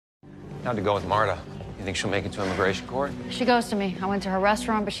How'd it go with Marta? You think she'll make it to immigration court? She goes to me. I went to her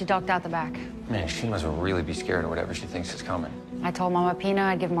restaurant, but she ducked out the back. Man, she must really be scared of whatever she thinks is coming. I told Mama Pina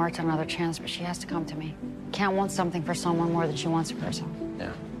I'd give Marta another chance, but she has to come to me. Can't want something for someone more than she wants it for herself.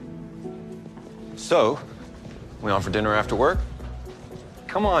 Yeah. So, we on for dinner after work?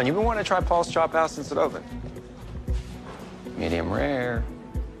 Come on, you've been wanting to try Paul's Chop House since it opened. Medium rare,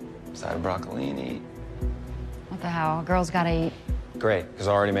 side of broccolini. What the hell? A girl's gotta eat. Great, because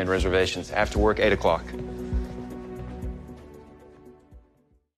I already made reservations. After work, 8 o'clock.